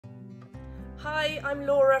Hi, I'm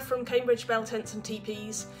Laura from Cambridge Bell Tents and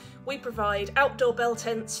Tipis. We provide outdoor bell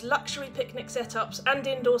tents, luxury picnic setups and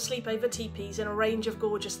indoor sleepover teepees in a range of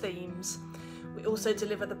gorgeous themes. We also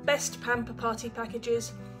deliver the best pamper party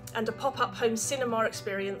packages and a pop-up home cinema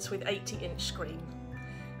experience with 80-inch screen.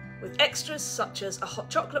 With extras such as a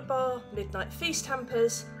hot chocolate bar, midnight feast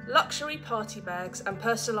hampers, luxury party bags and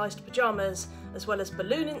personalised pyjamas, as well as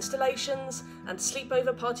balloon installations and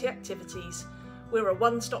sleepover party activities, we're a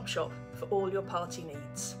one-stop shop for all your party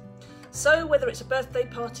needs. So whether it's a birthday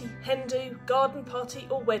party, hen do, garden party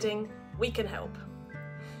or wedding, we can help.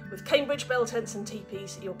 With Cambridge Bell Tents and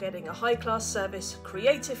Tipis, you're getting a high-class service,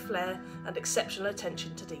 creative flair and exceptional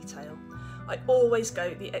attention to detail. I always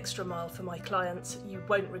go the extra mile for my clients. You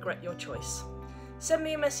won't regret your choice. Send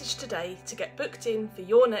me a message today to get booked in for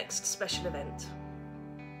your next special event.